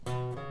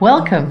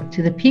Welcome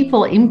to the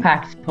People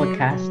Impact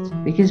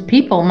podcast, because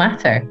people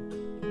matter.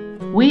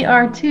 We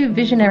are two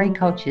visionary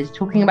coaches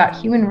talking about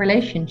human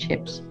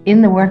relationships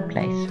in the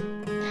workplace.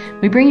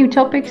 We bring you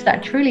topics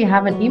that truly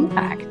have an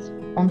impact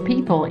on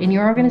people in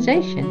your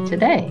organization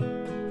today.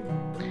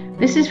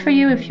 This is for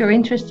you if you're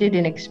interested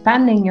in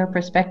expanding your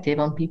perspective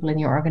on people in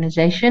your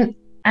organization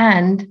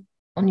and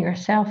on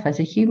yourself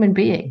as a human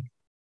being.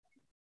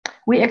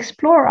 We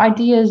explore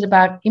ideas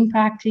about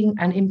impacting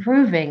and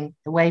improving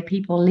the way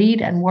people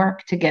lead and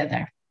work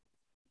together.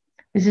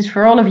 This is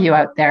for all of you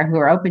out there who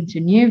are open to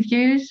new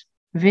views,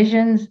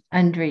 visions,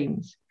 and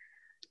dreams.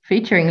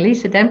 Featuring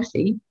Lisa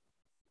Dempsey.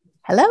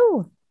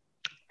 Hello.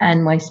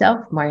 And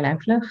myself, Marjolein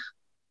Vlug.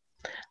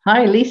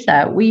 Hi,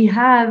 Lisa. We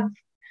have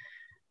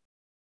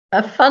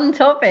a fun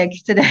topic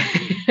today.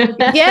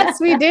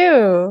 Yes, we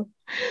do.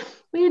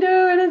 We do,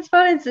 and it's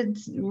fun.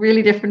 It's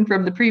really different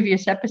from the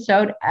previous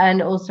episode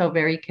and also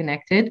very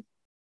connected.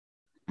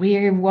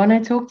 We want to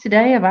talk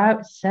today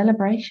about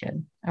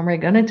celebration, and we're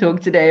going to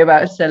talk today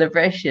about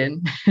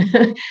celebration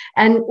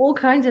and all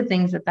kinds of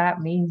things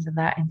that means and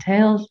that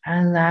entails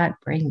and that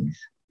brings.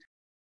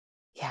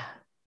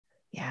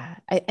 Yeah.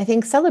 I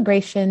think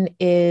celebration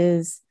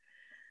it's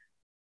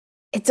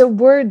a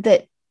word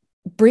that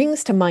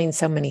brings to mind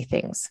so many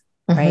things.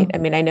 Right. I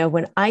mean, I know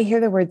when I hear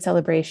the word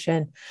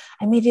celebration,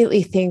 I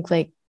immediately think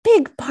like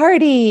big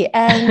party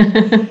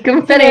and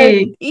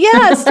confetti.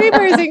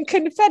 Streamers and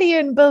confetti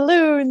and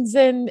balloons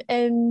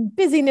and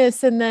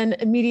busyness. And then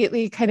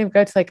immediately kind of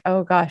go to like,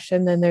 oh gosh.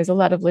 And then there's a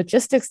lot of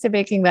logistics to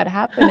making that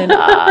happen. And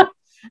then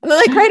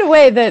like right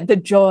away, the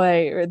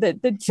joy or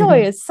the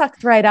joy is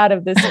sucked right out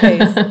of this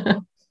space.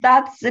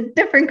 That's a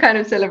different kind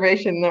of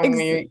celebration than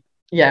we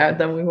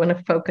want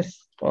to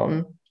focus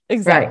on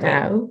right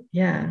now.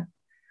 Yeah.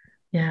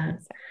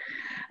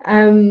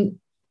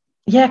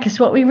 Because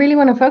what we really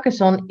want to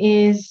focus on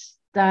is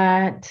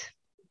that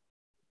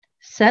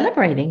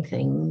celebrating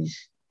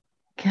things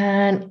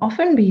can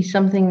often be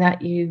something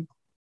that you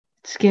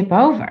skip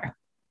over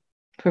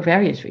for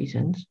various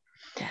reasons.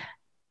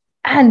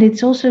 And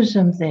it's also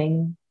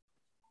something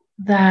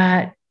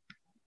that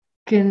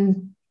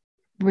can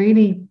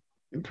really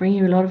bring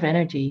you a lot of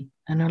energy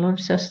and a lot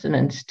of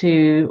sustenance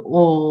to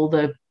all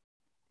the,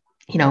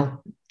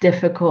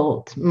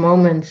 difficult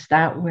moments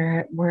that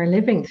we're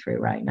living through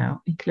right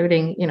now,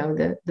 including,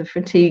 the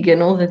fatigue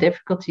and all the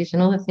difficulties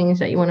and all the things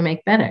that you want to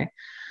make better.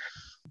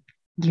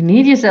 You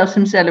need yourself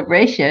some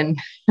celebration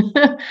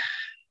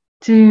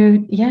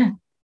to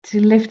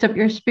lift up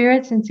your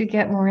spirits and to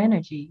get more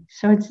energy.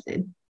 So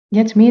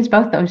to me, it's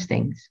both those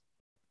things.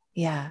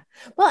 Yeah.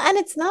 Well, and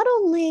it's not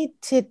only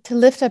to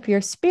lift up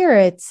your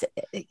spirits.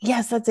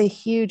 Yes, that's a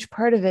huge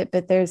part of it,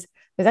 but there's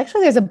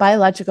a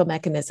biological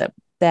mechanism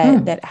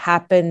that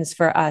happens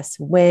for us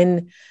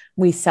when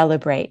we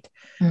celebrate,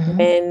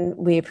 when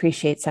we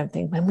appreciate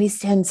something, when we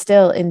stand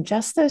still in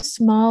just those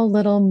small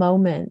little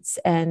moments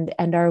and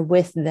are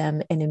with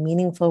them in a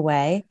meaningful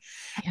way.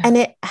 Yeah. And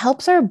it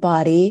helps our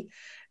body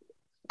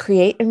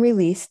create and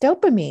release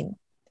dopamine.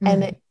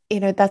 And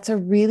that's a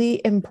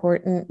really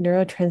important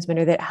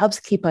neurotransmitter that helps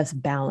keep us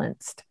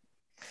balanced.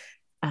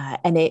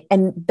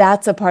 And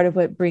that's a part of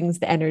what brings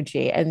the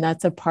energy, and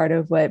that's a part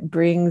of what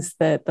brings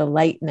the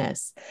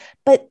lightness.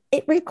 But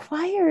it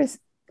requires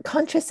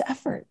conscious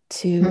effort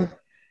to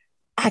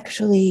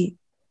actually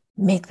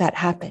make that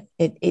happen.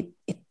 It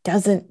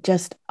doesn't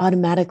just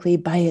automatically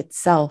by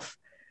itself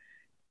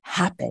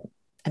happen.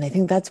 And I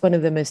think that's one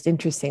of the most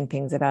interesting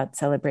things about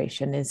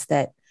celebration is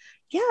that,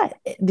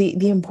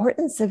 the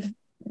importance of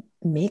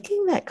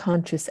making that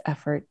conscious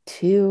effort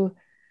to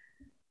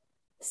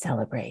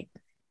celebrate.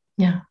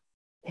 Yeah.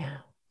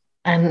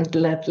 And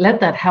let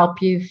that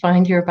help you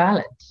find your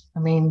balance. I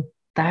mean,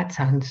 that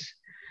sounds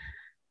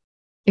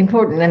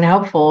important and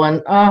helpful.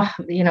 And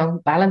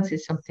balance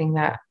is something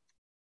that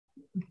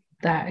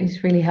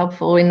is really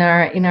helpful in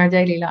our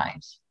daily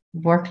lives,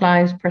 work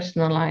lives,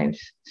 personal lives.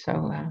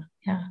 So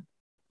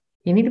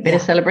you need a bit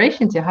of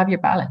celebration to have your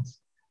balance.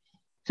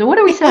 So what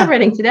are we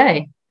celebrating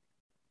today?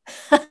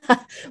 Well,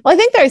 I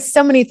think there's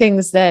so many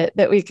things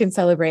that we can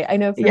celebrate. I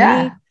know for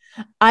me,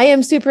 I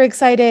am super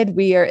excited.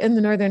 We are in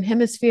the Northern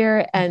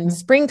Hemisphere and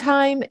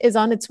springtime is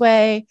on its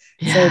way.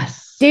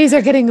 Yes. So days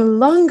are getting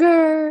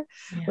longer.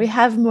 Yeah. We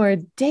have more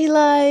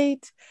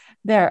daylight.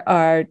 There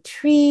are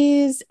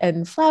trees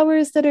and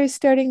flowers that are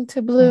starting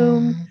to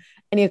bloom.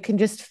 And you can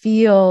just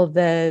feel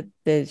the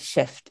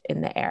shift in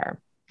the air.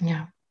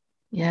 Yeah.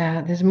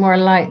 There's more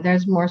light.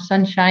 There's more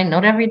sunshine.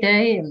 Not every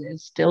day. And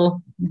there's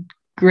still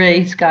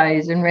gray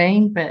skies and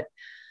rain, but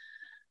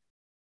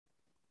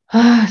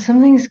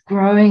something's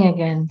growing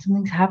again,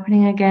 something's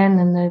happening again,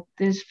 and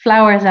there's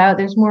flowers out,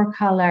 there's more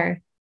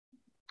color.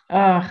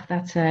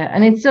 That's it.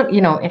 And it's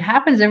it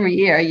happens every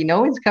year,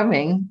 it's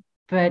coming,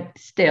 but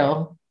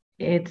still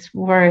it's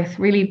worth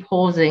really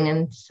pausing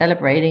and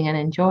celebrating and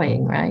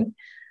enjoying, right?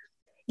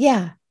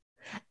 Yeah.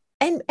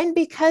 And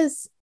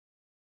because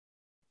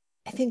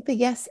I think the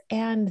yes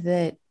and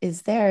that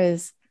is there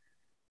is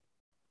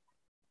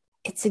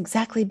it's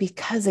exactly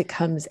because it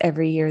comes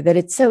every year that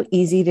it's so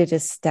easy to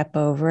just step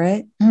over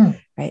it,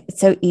 right?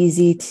 It's so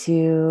easy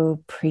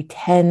to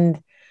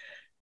pretend,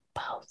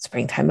 well,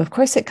 springtime, of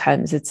course it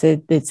comes. It's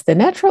the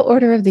natural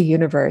order of the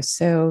universe.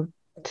 So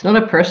it's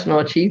not a personal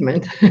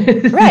achievement.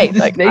 right, It's just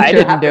like I nature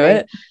didn't do happening.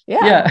 it.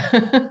 Yeah.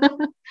 Yeah.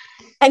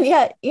 And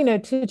yet,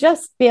 to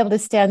just be able to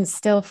stand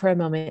still for a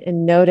moment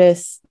and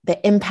notice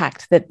the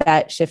impact that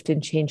that shift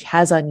and change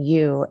has on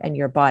you and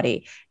your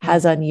body,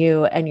 has on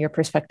you and your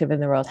perspective in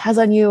the world, has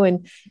on you.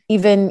 And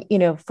even,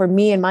 for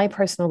me in my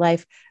personal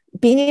life,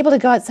 being able to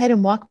go outside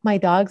and walk my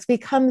dogs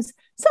becomes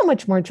so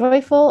much more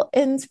joyful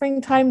in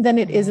springtime than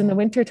it is in the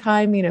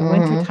wintertime.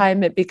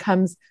 Wintertime, it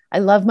becomes, I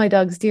love my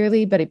dogs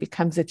dearly, but it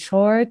becomes a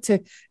chore to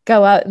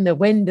go out in the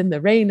wind and the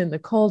rain and the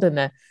cold and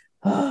the,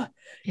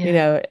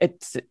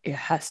 it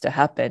has to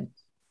happen.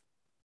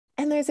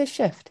 And there's a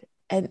shift.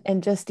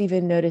 And just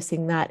even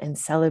noticing that and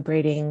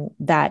celebrating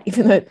that,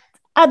 even though it's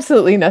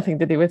absolutely nothing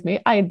to do with me.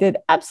 I did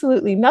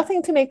absolutely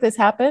nothing to make this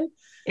happen.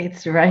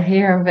 It's right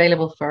here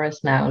available for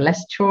us now.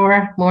 Less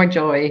chore, more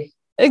joy.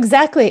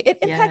 Exactly. It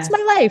impacts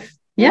my life.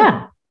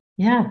 Yeah.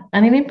 Yeah.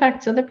 And it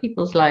impacts other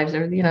people's lives,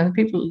 or, the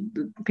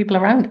people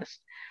around us.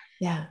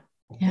 Yeah.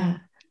 Yeah.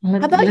 How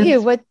about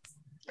you? What?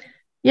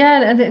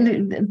 Yeah.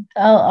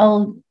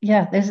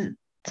 There's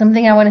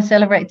something I want to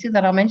celebrate too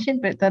that I'll mention.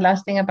 But the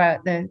last thing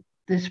about the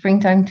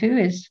springtime too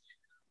is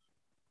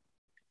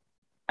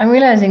I'm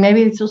realizing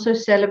maybe it's also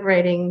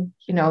celebrating,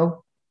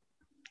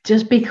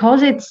 just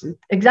because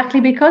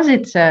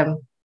it's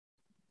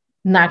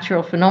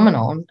natural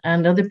phenomenon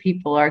and other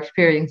people are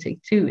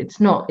experiencing too.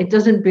 It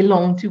doesn't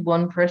belong to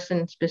one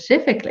person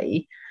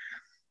specifically.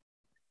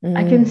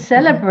 I can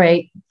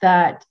celebrate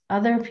that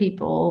other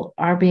people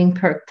are being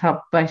perked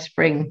up by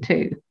spring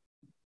too.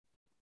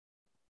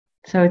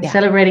 So it's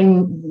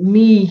celebrating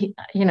me,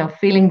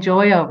 feeling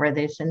joy over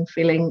this and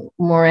feeling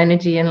more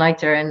energy and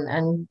lighter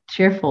and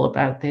cheerful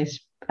about this.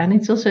 And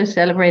it's also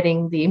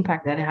celebrating the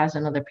impact that it has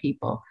on other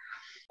people.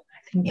 I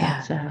think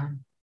that's,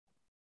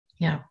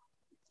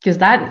 because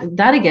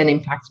that again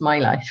impacts my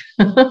life.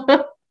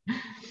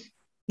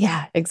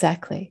 Yeah,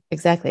 exactly.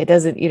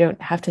 You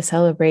don't have to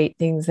celebrate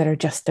things that are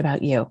just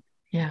about you.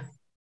 Yeah.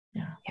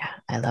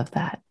 I love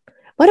that.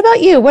 What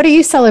about you? What are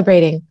you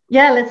celebrating?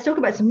 Yeah, let's talk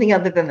about something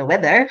other than the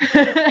weather.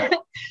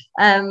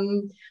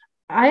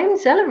 I'm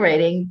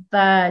celebrating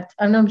that,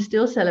 and I'm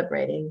still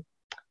celebrating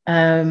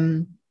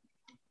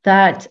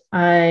that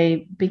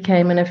I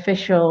became an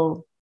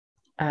official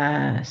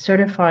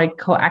certified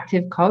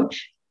coactive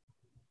coach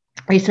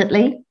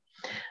recently.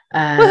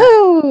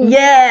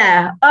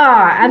 Yeah.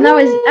 And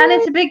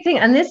it's a big thing.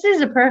 And this is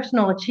a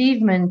personal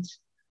achievement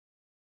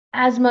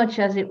as much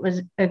as it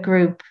was a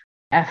group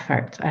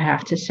effort, I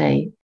have to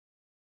say.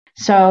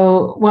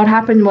 So what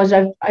happened was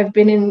I've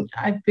been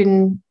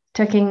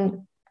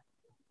taking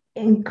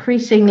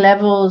increasing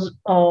levels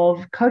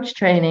of coach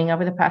training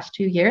over the past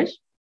 2 years.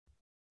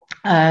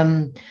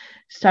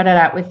 Started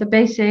out with the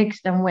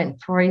basics, then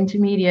went for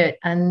intermediate,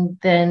 and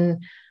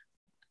then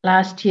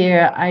last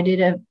year I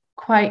did a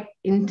quite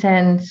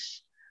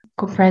intense,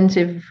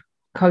 comprehensive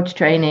coach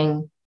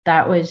training.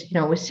 That was,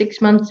 was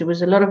 6 months. It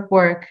was a lot of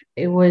work.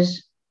 It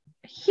was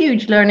a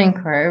huge learning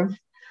curve,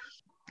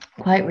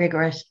 quite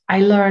rigorous.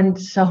 I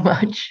learned so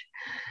much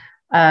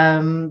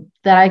that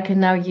I can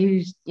now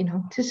use,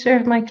 to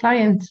serve my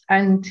clients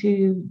and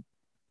to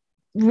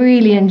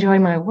really enjoy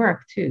my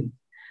work too.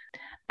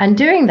 And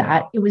doing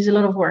that, it was a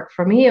lot of work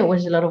for me. It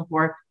was a lot of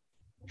work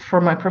for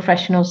my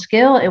professional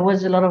skill. It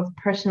was a lot of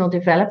personal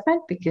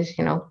development because,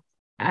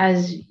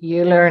 as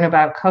you learn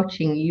about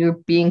coaching, you're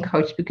being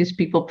coached because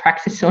people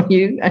practice on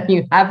you and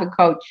you have a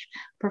coach,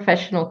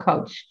 professional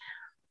coach,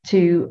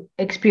 to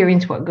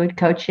experience what good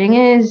coaching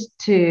is,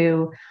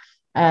 to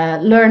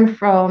learn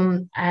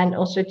from, and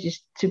also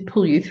just to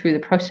pull you through the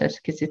process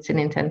because it's an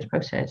intense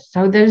process.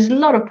 So there's a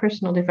lot of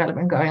personal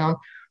development going on.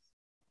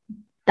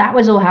 That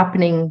was all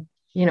happening,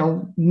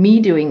 me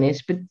doing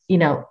this, but,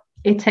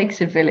 it takes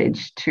a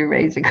village to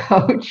raise a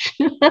coach.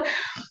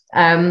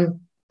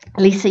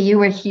 Lisa, you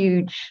were a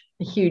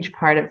huge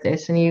part of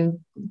this, and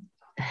you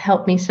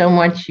helped me so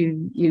much.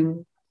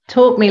 You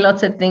taught me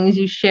lots of things.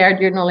 You shared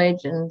your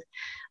knowledge, and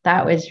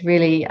that was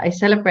really, I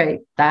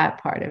celebrate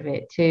that part of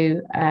it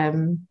too.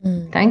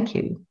 Thank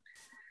you.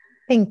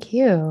 Thank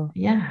you.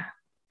 Yeah.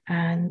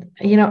 And,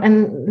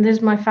 and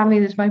there's my family,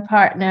 there's my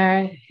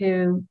partner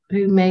who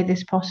made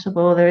this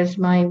possible. There's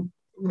my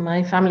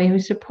family who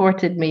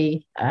supported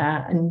me,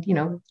 and,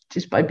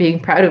 just by being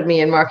proud of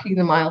me and marking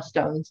the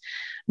milestones.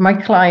 My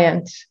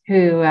clients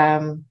who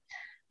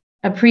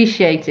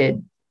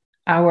appreciated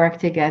our work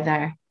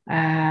together,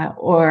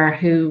 or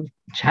who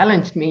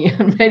challenged me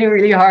and made it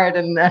really hard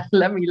and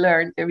let me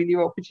learn, gave me the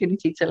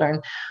opportunity to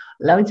learn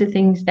loads of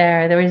things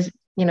there. There was,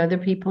 the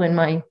people in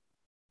my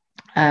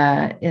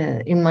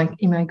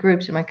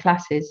groups, in my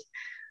classes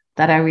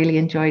that I really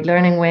enjoyed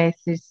learning with,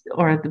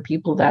 or the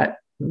people that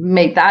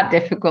made that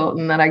difficult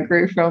and that I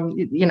grew from,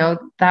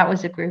 that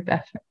was a group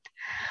effort.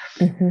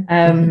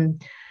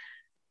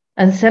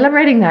 And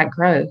celebrating that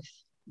growth,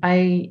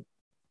 I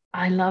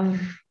love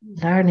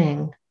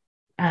learning,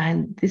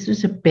 and this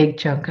was a big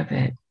chunk of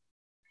it.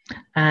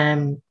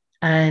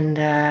 And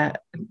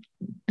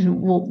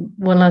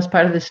one last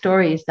part of the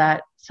story is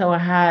that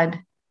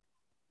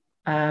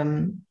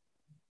I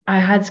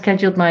had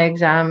scheduled my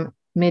exam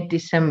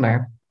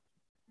mid-December,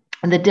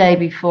 and the day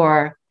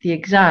before the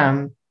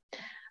exam,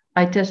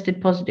 I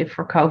tested positive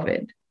for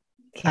COVID.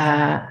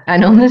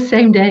 And on the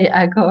same day,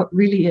 I got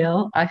really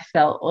ill. I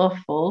felt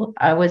awful.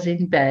 I was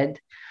in bed.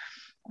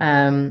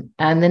 And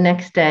the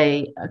next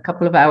day, a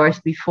couple of hours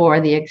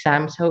before the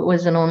exam, so it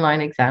was an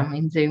online exam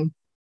in Zoom.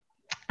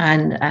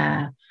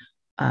 And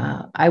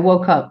I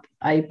woke up,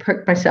 I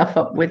perked myself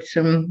up with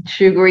some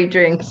sugary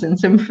drinks and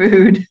some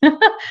food,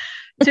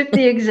 took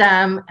the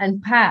exam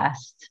and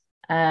passed.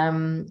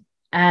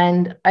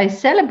 And I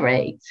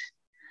celebrate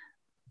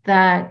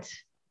that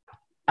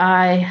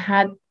I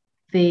had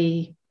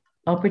the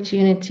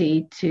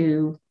opportunity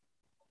to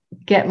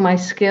get my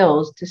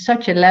skills to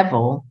such a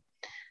level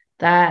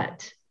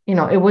that,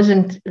 it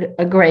wasn't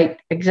a great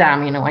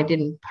exam. I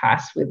didn't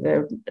pass with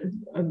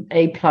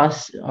a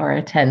plus or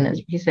a 10,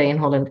 as we say in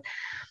Holland.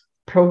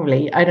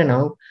 Probably, I don't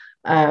know.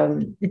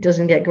 It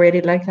doesn't get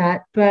graded like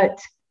that.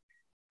 But,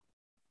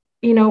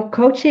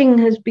 coaching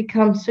has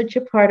become such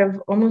a part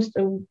of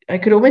I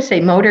could almost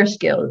say motor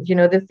skills,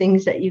 the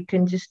things that you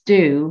can just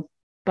do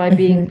by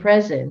being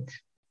present,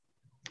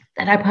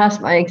 that I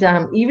passed my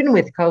exam, even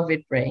with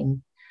COVID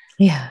brain.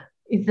 Yeah.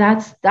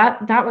 That's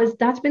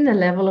been the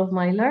level of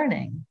my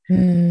learning.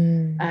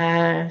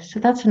 So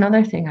that's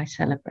another thing I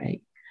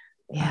celebrate.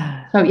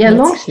 Yeah. So yeah,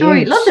 long story,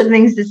 huge. Lots of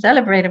things to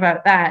celebrate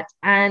about that.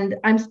 And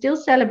I'm still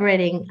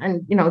celebrating.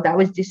 And, that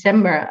was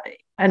December,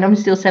 and I'm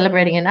still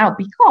celebrating it now,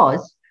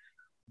 because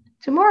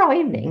tomorrow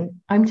evening,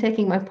 I'm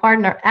taking my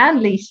partner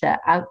and Lisa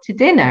out to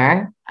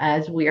dinner,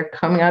 as we are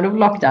coming out of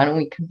lockdown and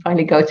we can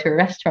finally go to a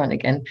restaurant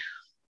again,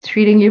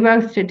 treating you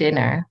both to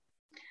dinner,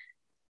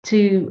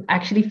 to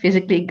actually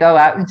physically go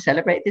out and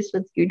celebrate this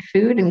with good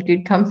food and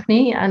good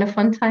company and a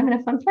fun time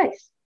and a fun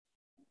place.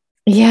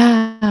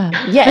 Yeah.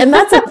 Yeah. And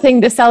that's a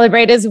thing to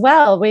celebrate as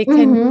well. We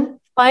can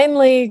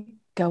finally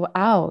go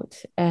out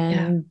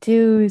and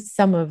do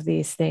some of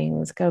these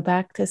things, go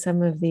back to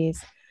some of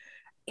these,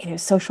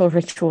 social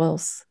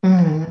rituals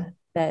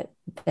that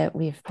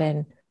we've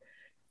been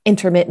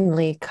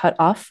intermittently cut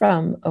off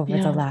from over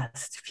the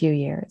last few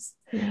years.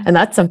 Yeah. And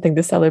that's something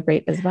to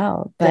celebrate as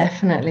well. But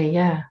definitely.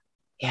 Yeah.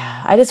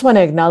 Yeah. I just want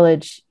to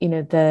acknowledge,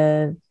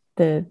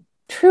 the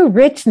true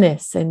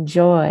richness and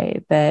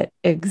joy that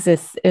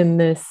exists in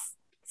this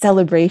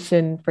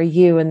celebration for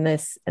you and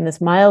this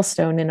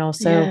milestone, and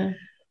also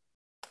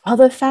all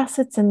the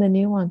facets and the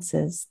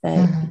nuances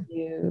that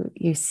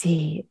you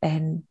see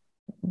and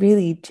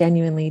really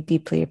genuinely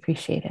deeply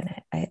appreciate in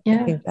it. I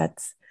think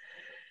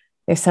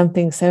there's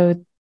something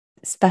so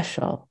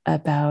special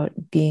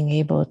about being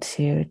able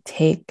to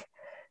take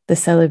the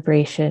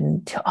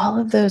celebration to all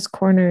of those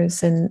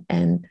corners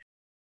and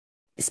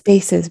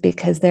spaces,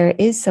 because there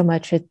is so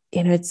much.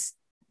 It's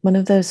one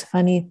of those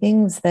funny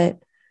things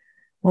that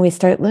when we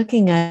start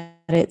looking at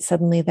it,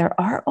 suddenly there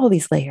are all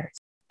these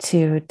layers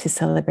to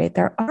celebrate.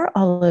 There are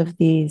all of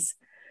these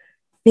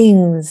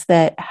things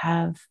that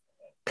have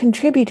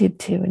contributed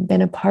to and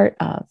been a part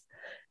of.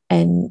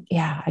 And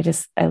I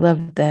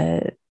love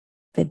the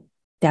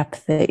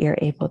depth that you're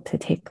able to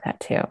take that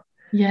to.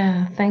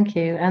 Yeah, thank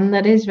you. And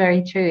that is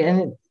very true.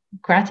 And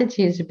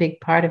gratitude is a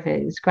big part of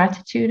it. It's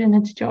gratitude and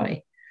it's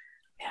joy.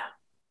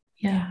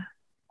 Yeah.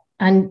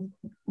 And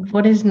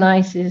what is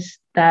nice is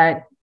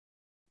that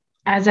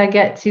as I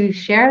get to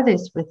share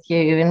this with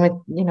you and with,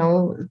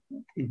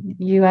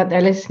 you out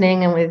there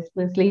listening, and with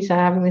Lisa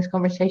having this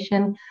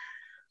conversation,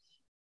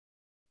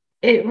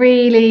 it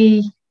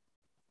really,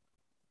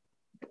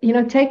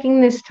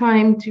 taking this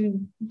time to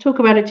talk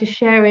about it, to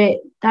share it,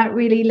 that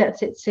really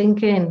lets it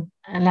sink in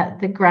and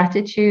let the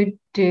gratitude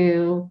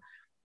do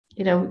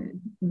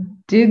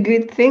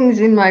good things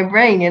in my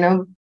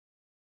brain,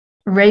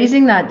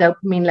 raising that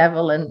dopamine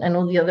level and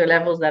all the other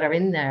levels that are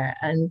in there.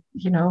 And,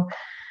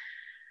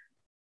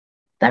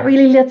 that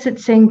really lets it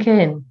sink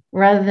in,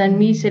 rather than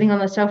me sitting on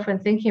the sofa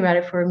and thinking about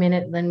it for a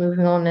minute and then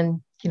moving on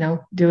and,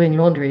 doing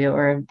laundry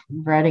or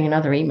writing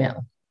another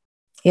email.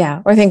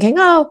 Yeah. Or thinking,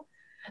 oh,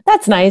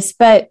 that's nice,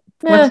 but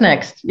what's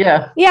next?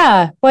 Yeah.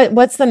 Yeah.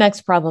 What's the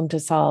next problem to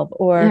solve?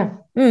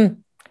 Or,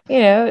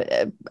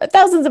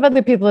 thousands of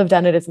other people have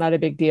done it. It's not a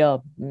big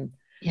deal.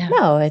 Yeah.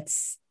 No,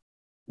 it's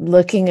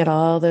looking at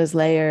all those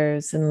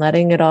layers and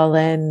letting it all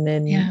in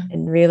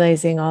and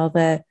realizing all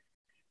the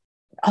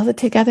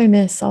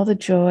togetherness, all the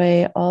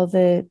joy, all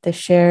the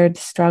shared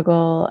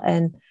struggle.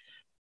 And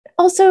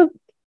also,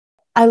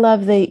 I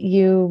love that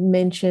you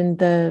mentioned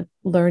the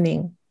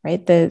learning,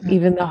 right?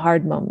 Even the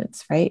hard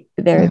moments, right?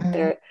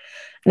 They're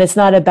and it's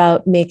not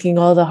about making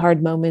all the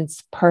hard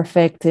moments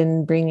perfect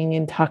and bringing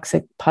in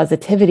toxic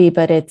positivity,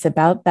 but it's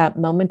about that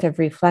moment of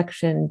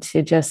reflection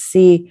to just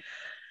see,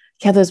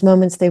 those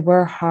moments, they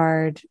were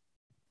hard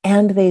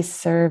and they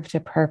served a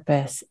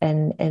purpose.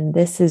 And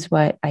this is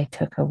what I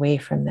took away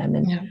from them,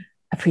 and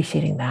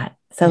appreciating that,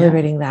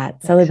 celebrating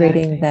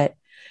celebrating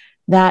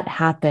that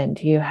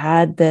happened. You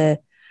had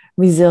the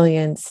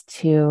resilience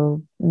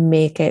to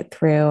make it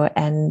through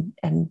and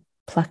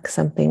pluck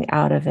something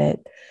out of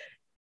it.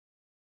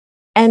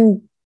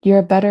 And you're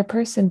a better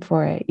person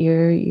for it.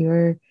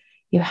 You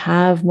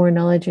have more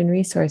knowledge and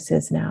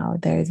resources now.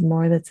 There's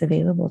more that's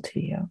available to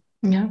you.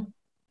 Yeah,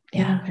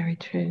 very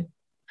true.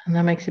 And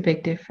that makes a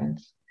big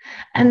difference.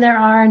 And there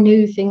are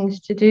new things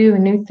to do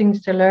and new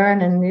things to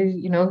learn and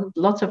new,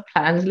 lots of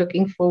plans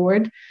looking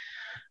forward.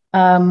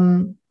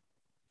 And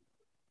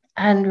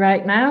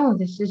right now,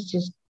 this is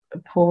just a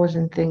pause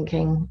and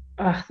thinking,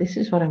 oh, this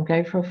is what I'm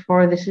grateful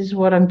for. This is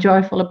what I'm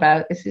joyful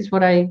about. This is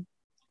what I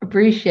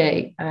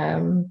appreciate.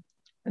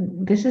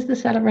 This is the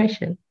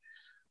celebration.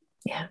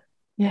 Yeah.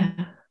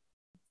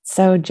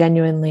 So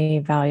genuinely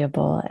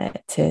valuable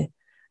to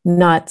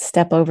not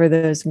step over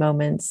those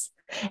moments.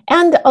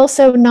 And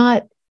also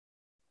not,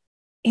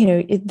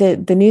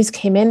 the news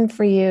came in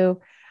for you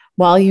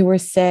while you were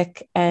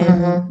sick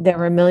and there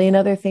were a million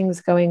other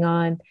things going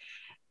on.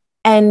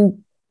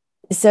 And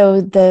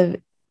so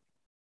the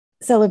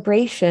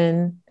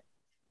celebration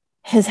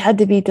has had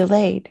to be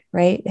delayed,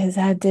 right? Has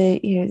had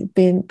to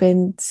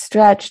been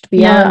stretched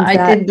beyond I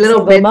that did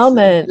little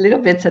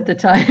bits at the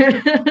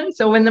time.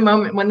 So when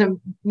the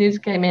news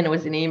came in, it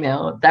was an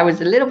email. That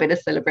was a little bit of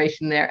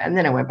celebration there, and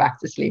then I went back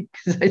to sleep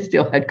because I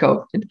still had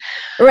COVID.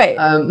 Right.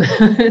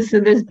 So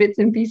there's bits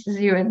and pieces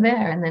here and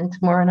there, and then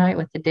tomorrow night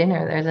with the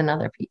dinner, there's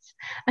another piece,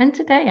 and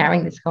today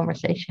having this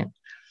conversation.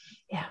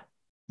 Yeah.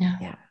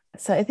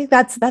 So I think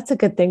that's a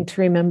good thing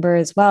to remember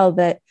as well,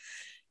 that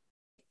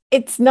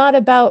it's not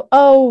about,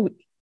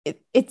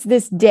 it's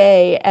this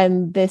day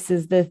and this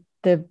is the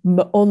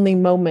only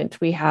moment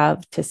we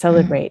have to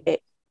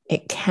celebrate.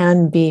 It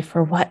can be,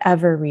 for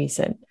whatever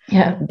reason,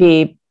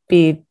 be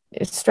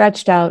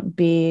stretched out,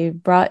 be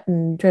brought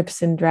in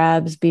drips and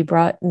drabs, be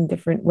brought in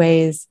different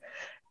ways.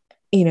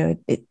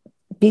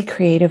 Be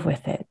creative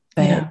with it.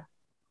 But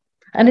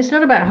and it's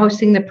not about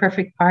hosting the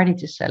perfect party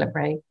to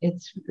celebrate.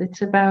 It's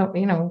about,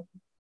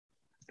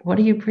 what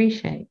do you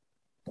appreciate?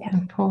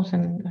 And pause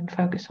and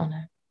focus on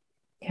it.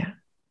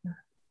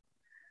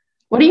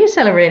 What are you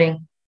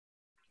celebrating?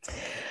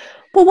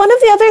 Well, one of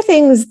the other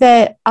things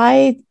that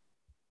I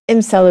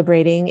am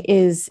celebrating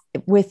is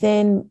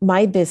within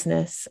my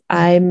business.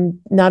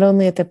 I'm not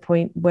only at the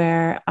point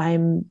where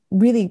I'm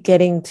really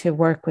getting to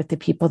work with the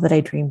people that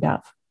I dreamed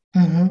of.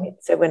 Right?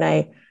 So when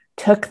I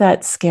took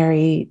that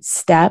scary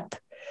step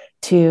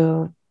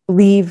to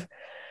leave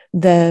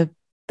the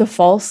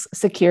false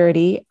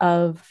security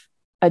of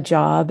a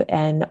job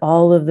and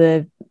all of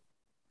the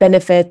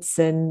benefits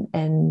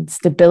and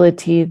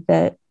stability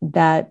that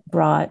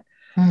brought,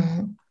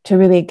 to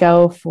really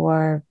go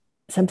for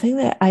something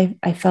that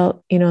I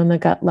felt, on the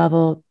gut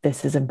level,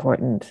 this is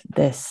important.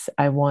 This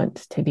I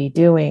want to be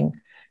doing.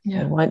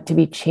 I want to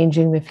be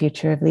changing the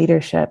future of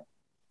leadership.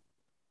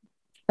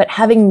 But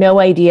having no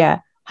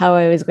idea how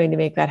I was going to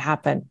make that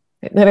happen,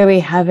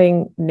 literally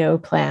having no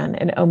plan.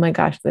 And oh my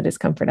gosh, the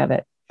discomfort of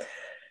it.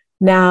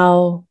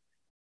 Now,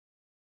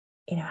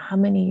 how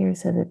many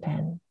years has it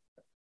been?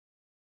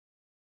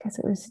 I guess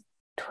it was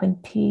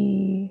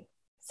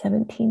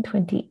 2017,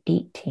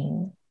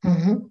 2018,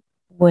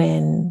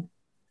 when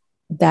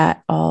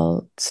that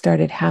all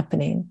started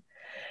happening.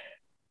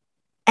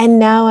 And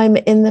now I'm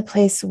in the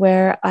place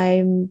where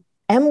I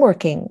am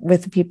working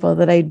with the people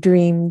that I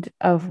dreamed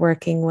of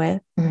working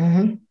with.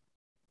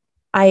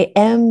 I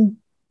am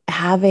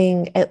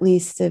having at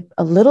least a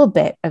little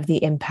bit of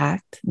the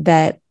impact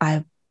that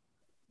I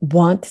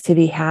want to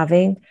be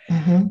having.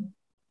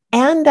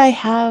 And I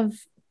have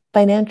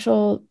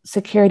financial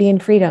security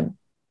and freedom.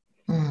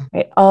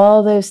 Right?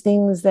 All those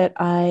things that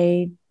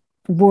I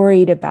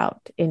worried about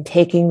in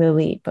taking the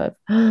leap of,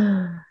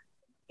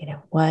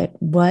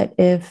 what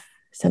if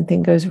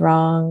something goes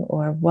wrong?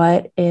 Or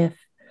what if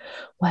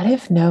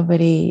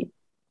nobody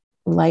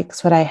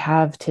likes what I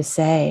have to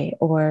say?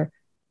 Or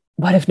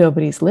what if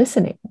nobody's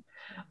listening?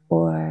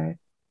 Or,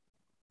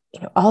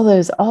 all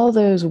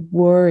those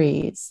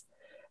worries.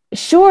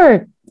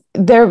 Sure,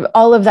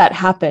 all of that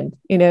happened.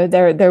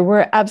 There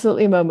were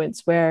absolutely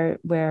moments where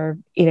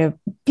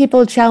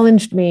people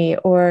challenged me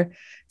or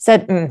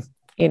said,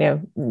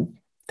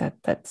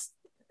 that's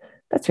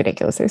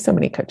ridiculous. There's so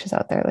many coaches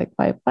out there. Like,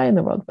 why in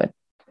the world?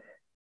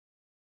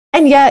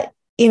 And yet,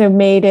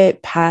 made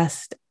it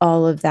past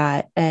all of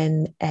that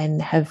and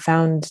have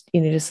found,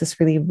 just this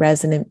really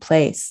resonant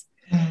place.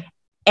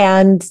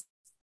 And,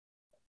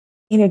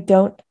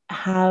 don't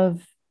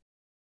have,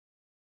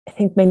 I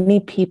think many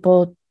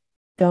people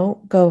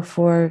don't go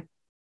for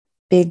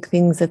big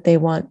things that they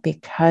want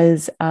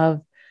because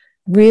of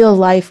real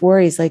life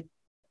worries. Like,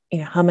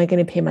 how am I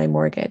going to pay my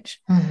mortgage?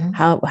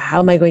 How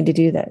am I going to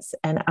do this?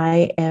 And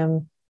I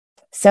am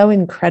so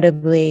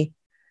incredibly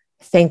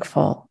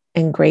thankful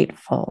and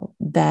grateful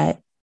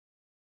that,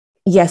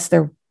 yes,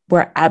 there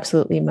were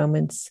absolutely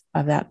moments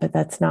of that, but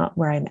that's not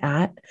where I'm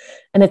at.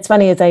 And it's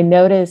funny, as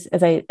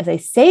I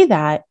say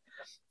that,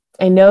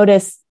 I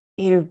notice,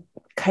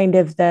 kind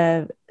of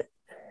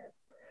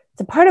it's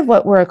a part of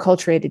what we're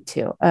acculturated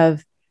to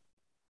of,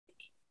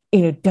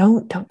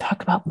 don't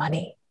talk about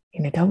money.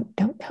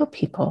 Don't tell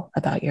people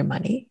about your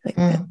money. Like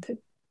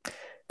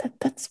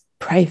that's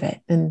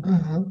private.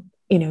 And,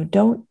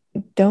 don't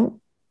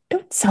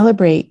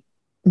celebrate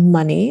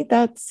money.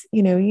 That's,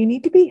 you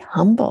need to be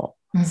humble.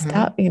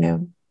 Stop,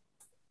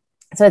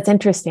 so it's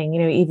interesting,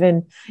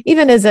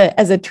 even as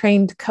a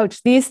trained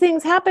coach, these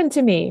things happen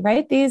to me,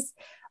 right?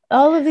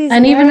 All of these,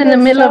 and even in the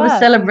narratives middle show of a up.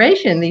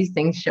 celebration, these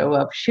things show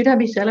up. Should I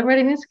be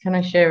celebrating this? Can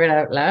I share it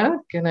out loud?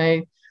 Can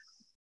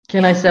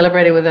I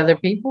celebrate it with other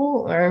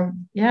people? Or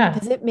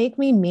Does it make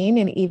me mean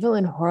and evil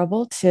and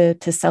horrible to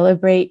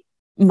celebrate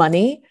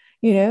money,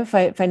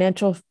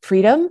 financial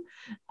freedom?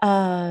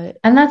 And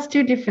that's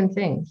two different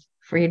things,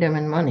 freedom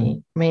and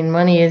money. I mean,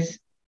 money is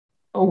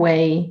a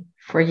way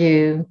for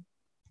you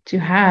to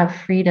have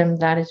freedom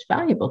that is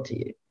valuable to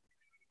you.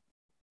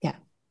 Yeah.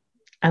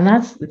 And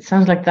it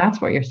sounds like that's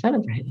what you're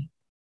celebrating.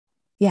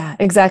 Yeah,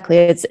 exactly.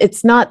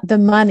 It's not the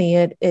money,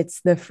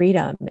 it's the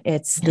freedom.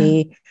 It's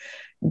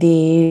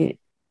the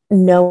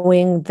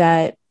knowing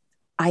that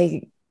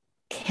I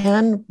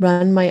can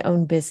run my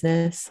own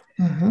business.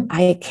 Mm-hmm.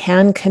 I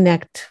can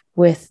connect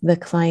with the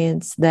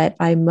clients that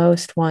I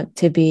most want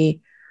to be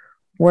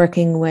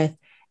working with.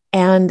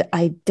 And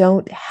I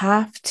don't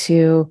have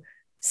to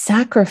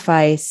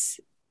sacrifice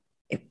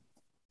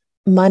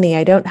money.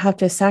 I don't have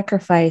to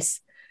sacrifice,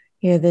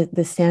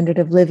 the standard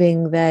of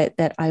living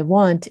that I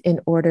want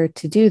in order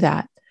to do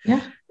that.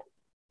 Yeah.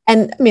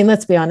 And I mean,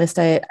 let's be honest,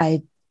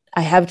 I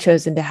have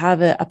chosen to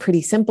have a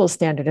pretty simple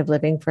standard of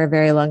living for a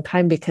very long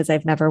time because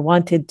I've never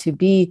wanted to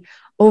be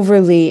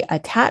overly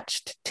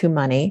attached to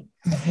money.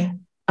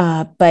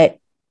 Mm-hmm. But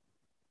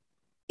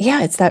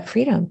yeah, it's that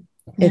freedom.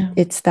 Yeah.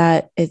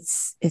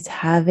 It's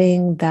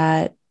having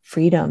that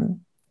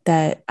freedom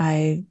that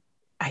I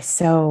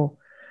so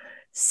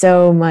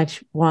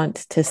much want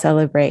to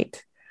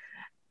celebrate.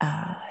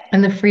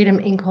 And the freedom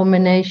in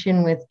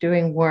combination with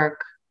doing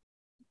work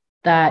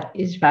that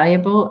is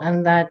valuable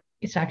and that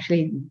it's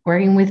actually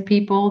working with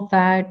people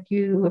that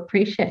you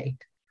appreciate.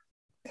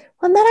 Well,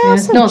 and then I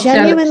also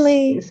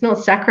genuinely... It's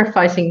not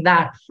sacrificing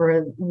that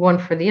for one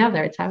for the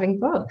other. It's having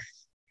both.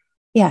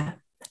 Yeah.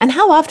 And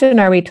how often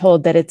are we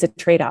told that it's a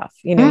trade-off?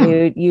 You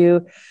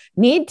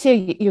need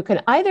to, you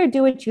can either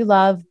do what you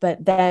love,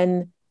 but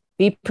then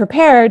be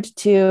prepared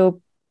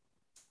to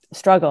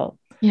struggle.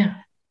 Yeah.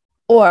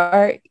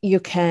 Or you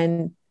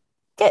can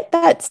get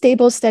that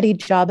stable, steady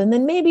job and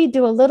then maybe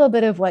do a little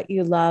bit of what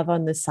you love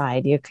on the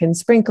side. You can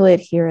sprinkle it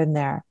here and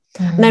there.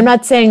 Mm-hmm. And I'm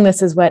not saying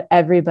this is what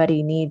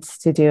everybody needs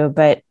to do,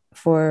 but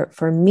for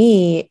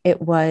me,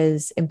 it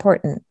was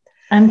important.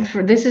 And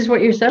this is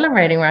what you're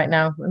celebrating right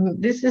now.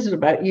 This is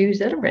about you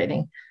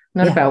celebrating,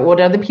 not about what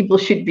other people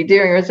should be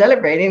doing or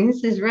celebrating.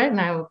 This is right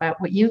now about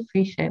what you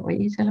appreciate, what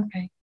you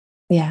celebrate.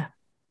 Yeah.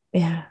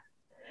 Yeah.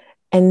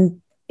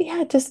 And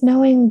just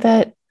knowing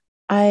that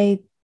I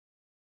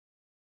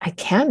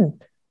can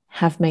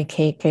have my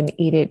cake and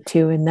eat it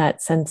too, in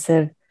that sense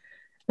of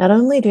not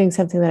only doing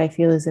something that I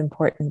feel is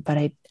important, but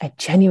I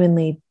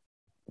genuinely,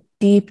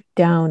 deep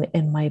down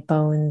in my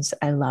bones,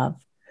 I love.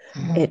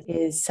 Mm-hmm. It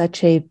is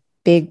such a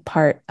big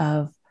part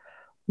of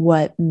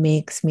what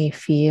makes me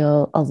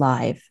feel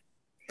alive,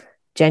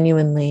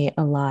 genuinely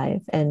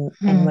alive. And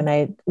when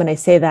I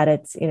say that,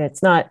 it's,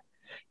 it's not,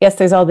 yes,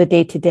 there's all the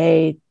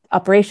day-to-day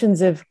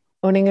operations of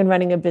owning and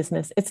running a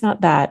business. It's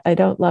not that. I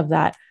don't love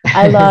that.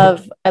 I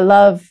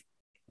love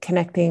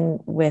connecting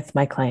with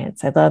my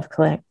clients. I love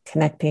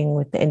connecting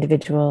with the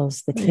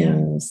individuals, the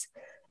teams,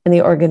 and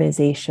the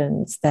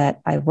organizations that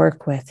I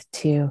work with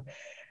to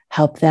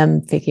help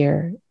them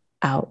figure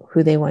out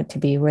who they want to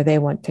be, where they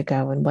want to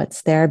go, and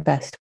what's their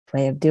best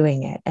way of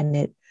doing it.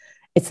 And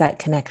it's that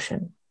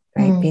connection,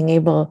 right? Being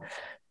able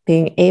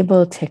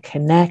to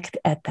connect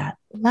at that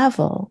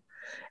level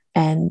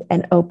and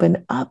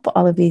open up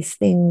all of these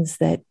things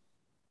that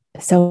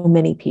so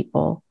many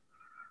people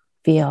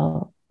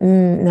feel,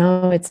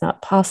 no, it's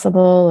not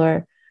possible,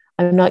 or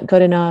I'm not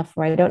good enough,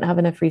 or I don't have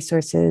enough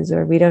resources,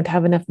 or we don't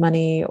have enough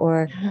money,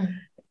 or,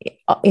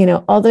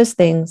 all those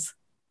things.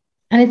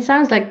 And it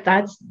sounds like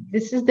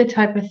this is the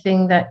type of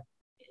thing that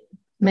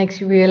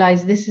makes you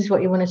realize this is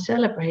what you want to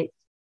celebrate,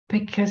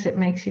 because it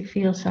makes you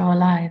feel so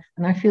alive.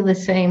 And I feel the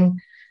same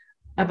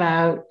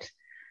about,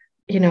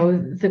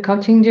 the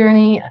coaching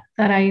journey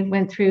that I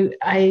went through.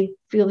 I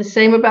feel the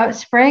same about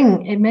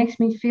spring. It makes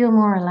me feel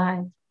more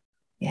alive.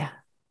 Yeah.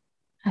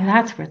 And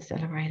that's worth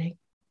celebrating.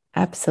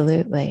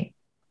 Absolutely.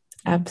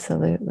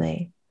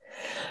 Absolutely.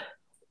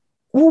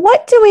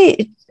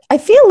 I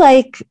feel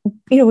like,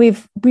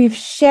 we've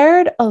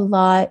shared a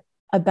lot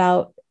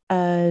about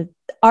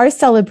our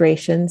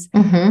celebrations.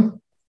 Mm-hmm.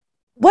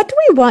 What do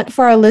we want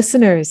for our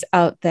listeners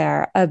out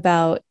there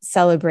about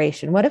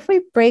celebration? What if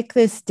we break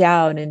this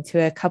down into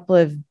a couple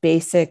of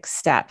basic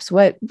steps?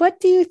 What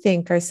do you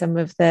think are some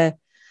of the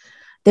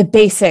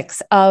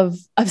basics of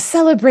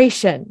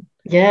celebration?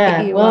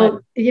 Yeah.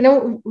 Well,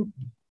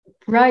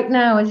 right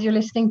now, as you're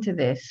listening to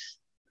this,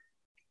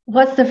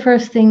 what's the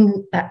first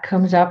thing that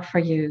comes up for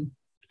you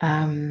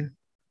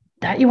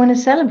that you want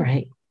to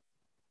celebrate?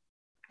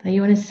 That you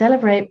want to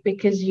celebrate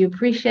because you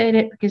appreciate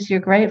it, because you're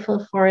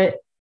grateful for it,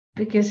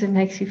 because it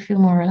makes you feel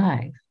more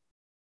alive.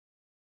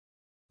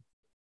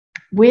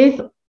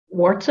 With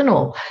warts and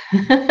all,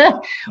 Yeah.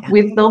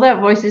 with all that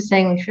voices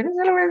saying we shouldn't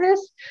celebrate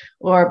this,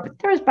 or but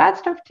there's bad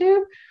stuff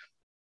too.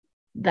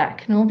 That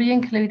can all be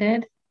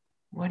included.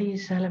 What do you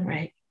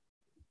celebrate?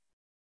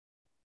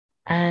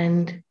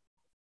 And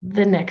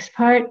the next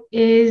part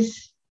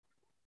is,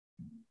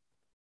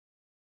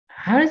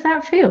 how does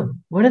that feel?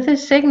 What are the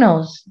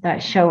signals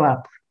that show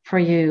up for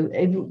you?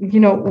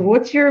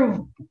 What's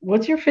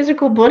your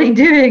physical body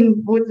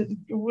doing?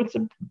 What's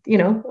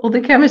all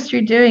the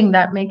chemistry doing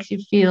that makes you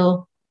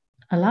feel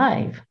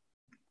alive?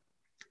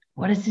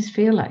 What does this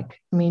feel like?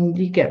 I mean,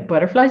 do you get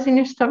butterflies in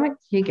your stomach?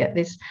 Do you get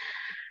this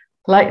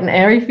light and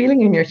airy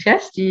feeling in your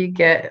chest? Do you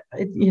get,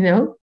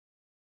 do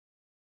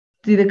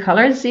the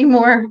colors seem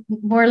more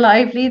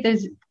lively?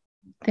 There's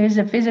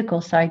a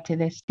physical side to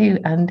this too,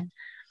 and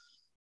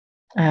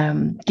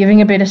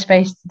giving a bit of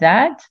space to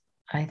that,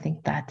 I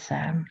think that's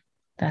a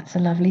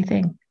lovely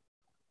thing.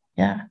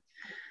 Yeah.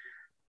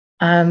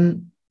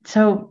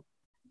 So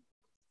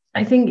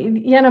I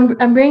think, yeah,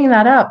 and I'm bringing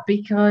that up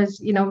because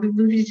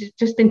we've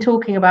just been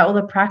talking about all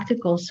the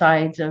practical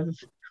sides of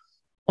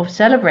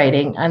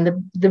celebrating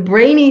and the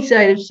brainy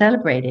side of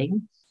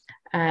celebrating,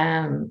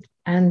 and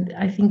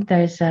I think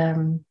there's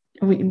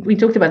we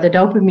talked about the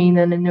dopamine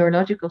and the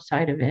neurological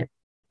side of it,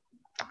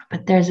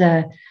 but there's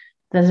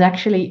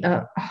actually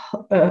a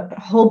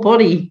whole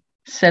body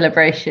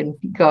celebration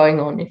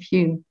going on if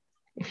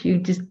you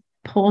just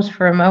pause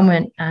for a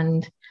moment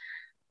and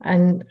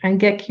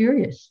get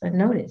curious and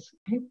notice,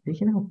 hey,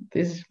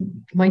 this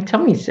my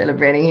tummy's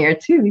celebrating here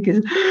too,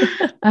 because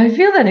I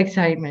feel that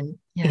excitement.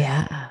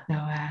 Yeah. So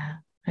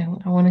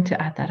I wanted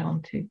to add that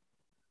on too.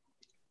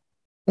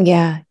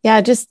 Yeah.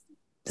 Just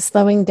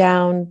slowing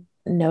down,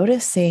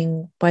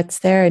 noticing what's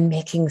there and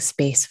making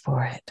space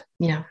for it.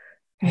 Yeah.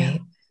 Right. Yeah.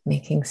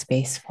 Making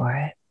space for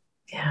it.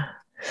 Yeah.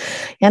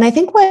 And I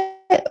think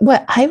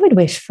what I would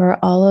wish for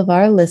all of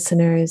our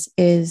listeners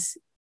is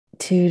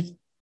to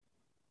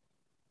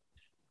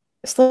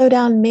slow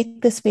down,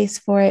 make the space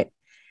for it,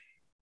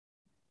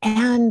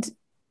 and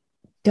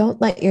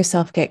don't let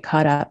yourself get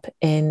caught up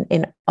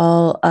in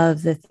all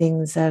of the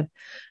things of,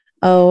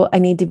 oh, I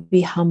need to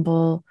be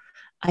humble.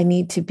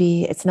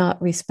 It's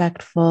not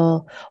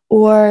respectful.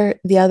 Or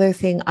the other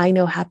thing I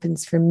know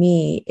happens for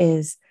me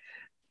is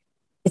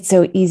it's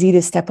so easy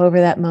to step over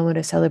that moment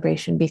of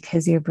celebration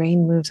because your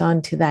brain moves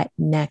on to that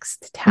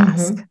next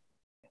task,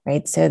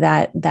 right? So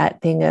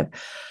that thing of,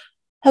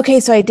 okay,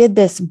 so I did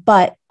this,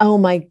 but oh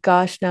my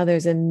gosh, now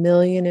there's a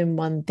million and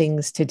one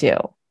things to do,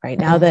 right?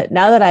 Now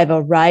that I've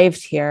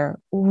arrived here,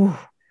 ooh,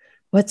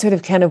 what sort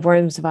of can of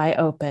worms have I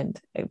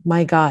opened?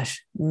 My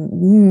gosh,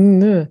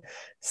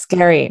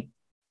 scary.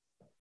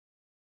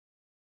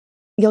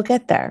 You'll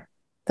get there.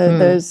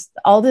 Those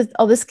all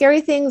the scary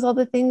things, all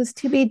the things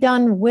to be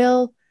done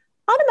will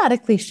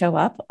automatically show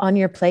up on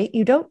your plate.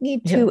 You don't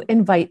need to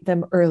invite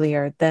them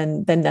earlier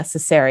than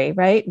necessary,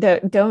 right?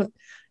 Don't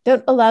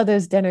allow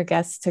those dinner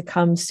guests to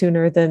come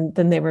sooner than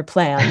they were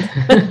planned.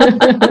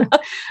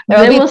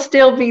 They will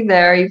still be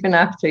there even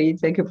after you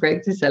take a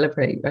break to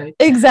celebrate, right?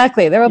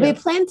 Exactly. There will be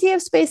plenty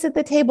of space at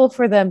the table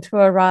for them to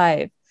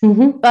arrive,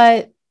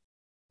 but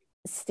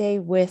stay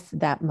with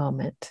that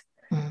moment.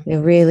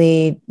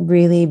 Really,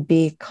 really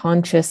be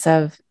conscious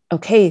of,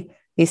 okay,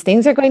 these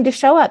things are going to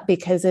show up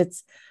because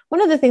it's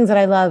one of the things that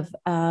I love.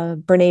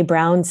 Brene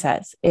Brown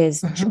says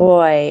is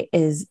joy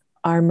is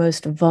our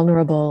most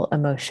vulnerable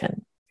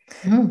emotion.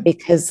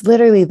 Because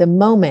literally the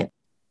moment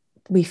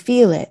we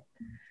feel it,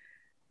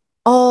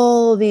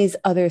 all these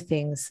other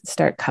things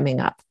start coming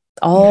up.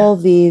 All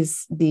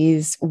these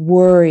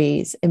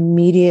worries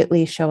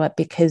immediately show up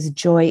because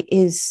joy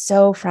is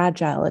so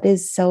fragile. It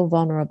is so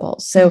vulnerable.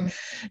 So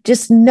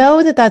just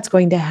know that that's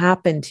going to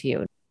happen to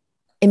you.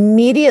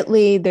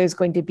 Immediately, there's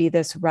going to be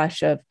this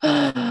rush of,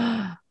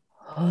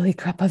 holy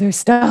crap, other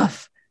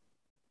stuff.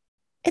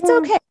 It's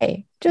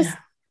okay. Just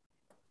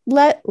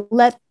let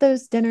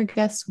those dinner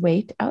guests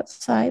wait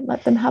outside.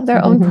 Let them have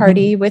their own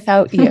party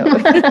without you.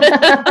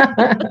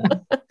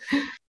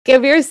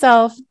 Give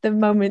yourself the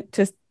moment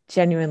to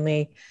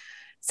genuinely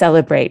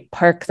celebrate,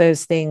 park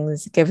those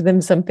things, give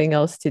them something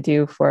else to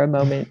do for a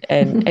moment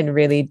and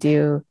really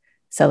do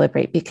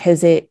celebrate,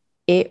 because it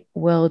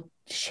will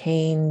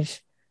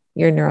change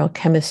your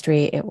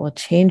neurochemistry. It will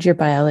change your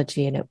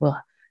biology, and it will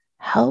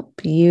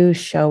help you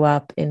show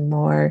up in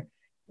more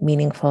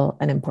meaningful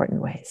and important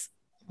ways.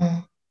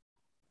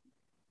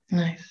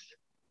 Nice.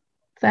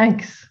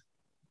 Thanks.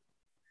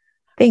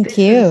 Thank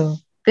you.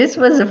 This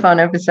was a fun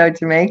episode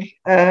to make.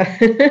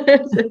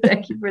 So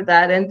thank you for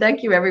that. And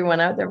thank you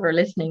everyone out there for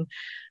listening.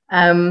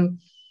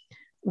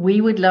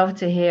 We would love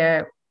to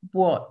hear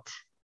what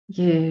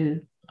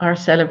you are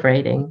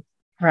celebrating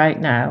right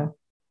now.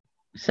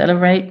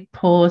 Celebrate,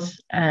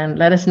 pause, and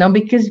let us know,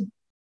 because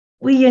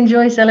we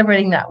enjoy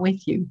celebrating that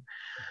with you.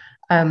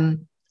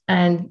 And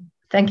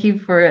thank you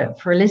for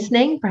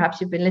listening. Perhaps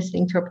you've been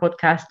listening to our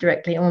podcast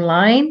directly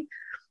online.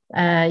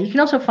 You can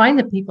also find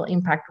the People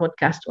Impact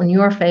podcast on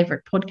your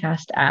favorite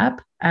podcast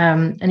app.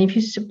 And if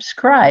you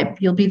subscribe,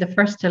 you'll be the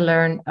first to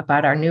learn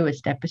about our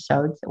newest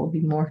episodes. There will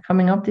be more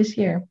coming up this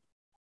year.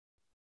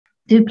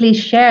 Do please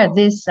share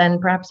this and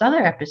perhaps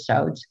other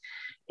episodes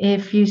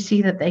if you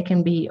see that they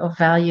can be of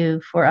value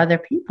for other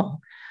people.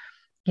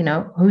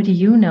 Who do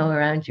you know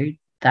around you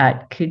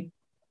that could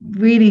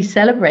really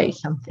celebrate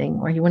something,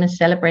 or you want to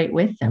celebrate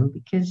with them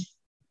because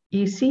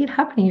you see it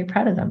happening, you're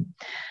proud of them?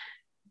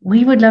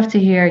 We would love to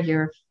hear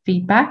your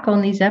feedback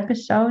on these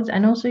episodes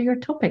and also your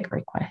topic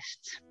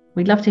requests.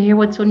 We'd love to hear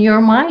what's on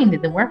your mind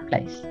in the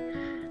workplace.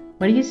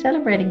 What are you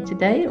celebrating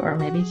today, or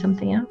maybe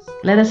something else?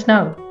 Let us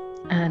know.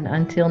 And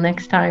until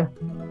next time,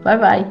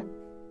 bye-bye.